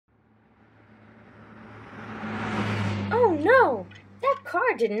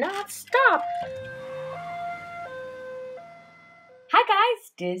car did not stop. Hi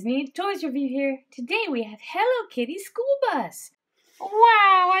guys, Disney Toys Review here. Today we have Hello Kitty Schoolbus.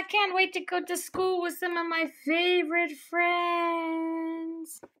 Wow, I can't wait to go to school with some of my favorite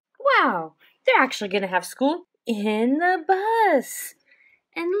friends. Wow, they're actually going to have school in the bus.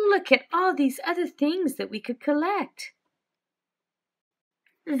 And look at all these other things that we could collect.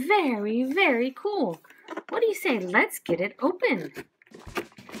 Very, very cool. What do you say? Let's get it open.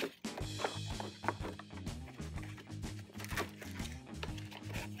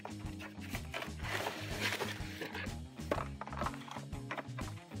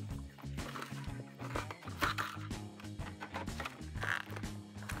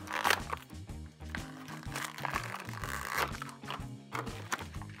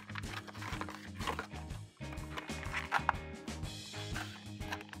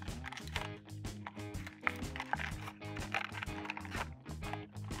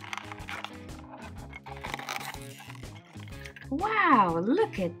 Wow,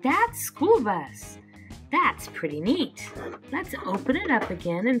 look at that school bus. That's pretty neat. Let's open it up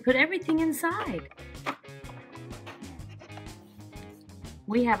again and put everything inside.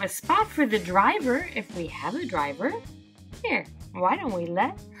 We have a spot for the driver if we have a driver. Here, why don't we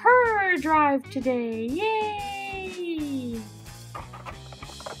let her drive today? Yay!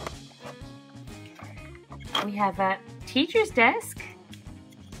 We have a teacher's desk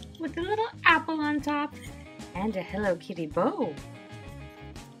with a little apple on top and a Hello Kitty bow.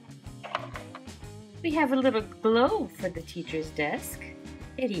 We have a little globe for the teacher's desk.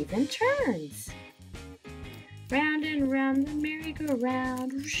 It even turns. Round and round the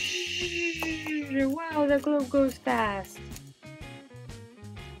merry-go-round. Wow, the globe goes fast.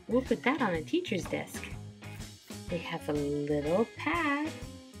 We'll put that on the teacher's desk. We have a little pad.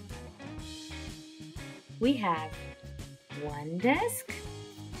 We have one desk,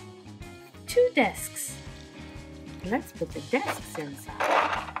 two desks. Let's put the desks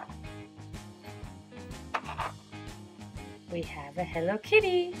inside. We have a Hello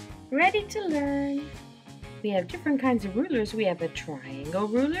Kitty, ready to learn. We have different kinds of rulers. We have a triangle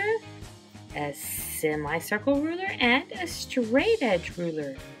ruler, a semicircle ruler, and a straight edge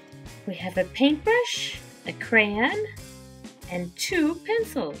ruler. We have a paintbrush, a crayon, and two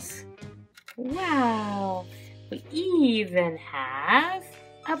pencils. Wow! We even have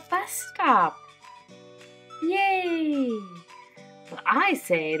a bus stop. Yay! Well, I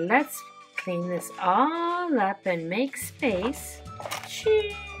say let's clean this all up and make space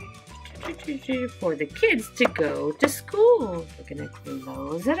for the kids to go to school. We're going to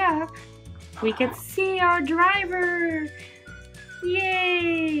close it up. We can see our driver.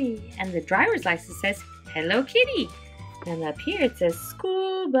 Yay! And the driver's license says Hello Kitty. And up here it says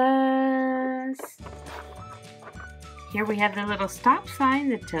school bus. Here we have the little stop sign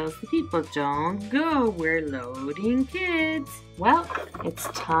that tells the people, don't go, we're loading kids. Well, it's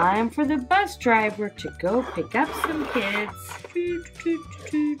time for the bus driver to go pick up some kids.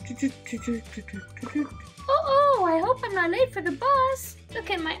 Oh, I hope I'm not late for the bus. Look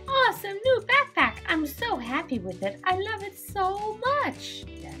at my awesome new backpack. I'm so happy with it. I love it so much.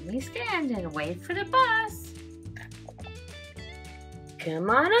 Let me stand and wait for the bus. Come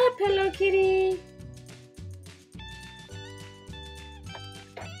on up, Hello Kitty.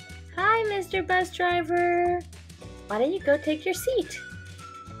 Hi, Mr. Bus Driver. Why don't you go take your seat?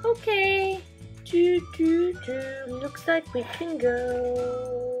 Okay. Looks like we can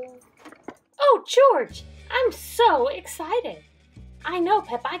go. Oh, George, I'm so excited. I know,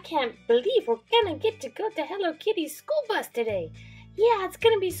 Peppa, I can't believe we're gonna get to go to Hello Kitty Schoolbus today. Yeah, it's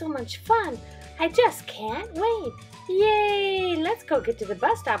gonna be so much fun. I just can't wait. Yay! Let's go get to the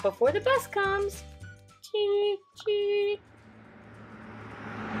bus stop before the bus comes. Chee, chee.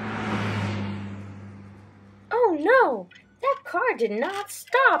 Oh no! That car did not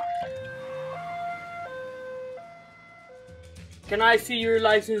stop! Can I see your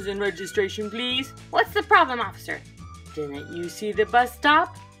license and registration, please? What's the problem, officer? Didn't you see the bus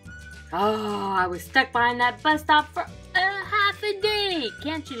stop? Oh, I was stuck behind that bus stop for half a day.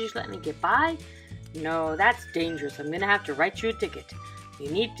 Can't you just let me get by? No, that's dangerous. I'm gonna have to write you a ticket.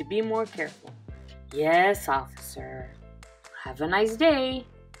 You need to be more careful. Yes, officer. Have a nice day.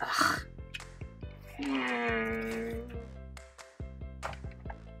 Ugh.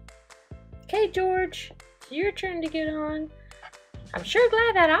 Okay, George, it's your turn to get on. I'm sure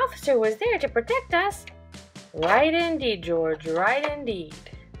glad that officer was there to protect us. Right indeed, George, right indeed.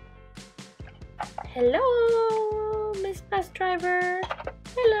 Hello, Miss Bus Driver.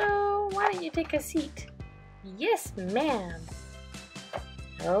 Hello, why don't you take a seat? Yes, ma'am.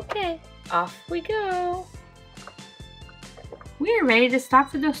 Okay, off we go. We're ready to start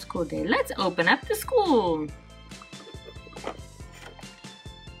for the school day. Let's open up the school.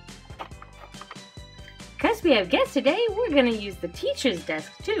 Because we have guests today, we're going to use the teacher's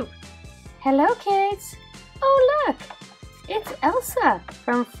desk too. Hello, kids. Oh, look. It's Elsa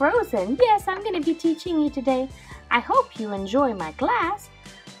from Frozen. Yes, I'm going to be teaching you today. I hope you enjoy my class.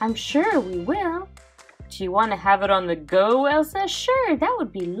 I'm sure we will. Do you want to have it on the go, Elsa? Sure, that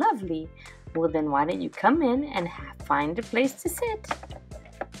would be lovely. Well, then why don't you come in and find a place to sit?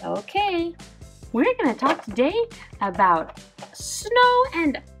 Okay, we're going to talk today about snow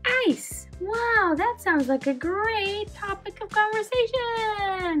and ice. Wow, that sounds like a great topic of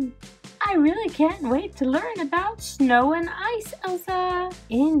conversation. I really can't wait to learn about snow and ice, Elsa.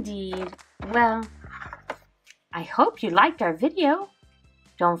 Indeed. Well, I hope you liked our video.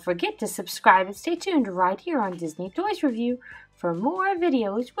 Don't forget to subscribe and stay tuned right here on Disney Toys Review for more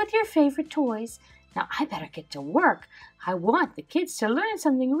videos with your favorite toys. Now I better get to work. I want the kids to learn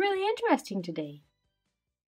something really interesting today.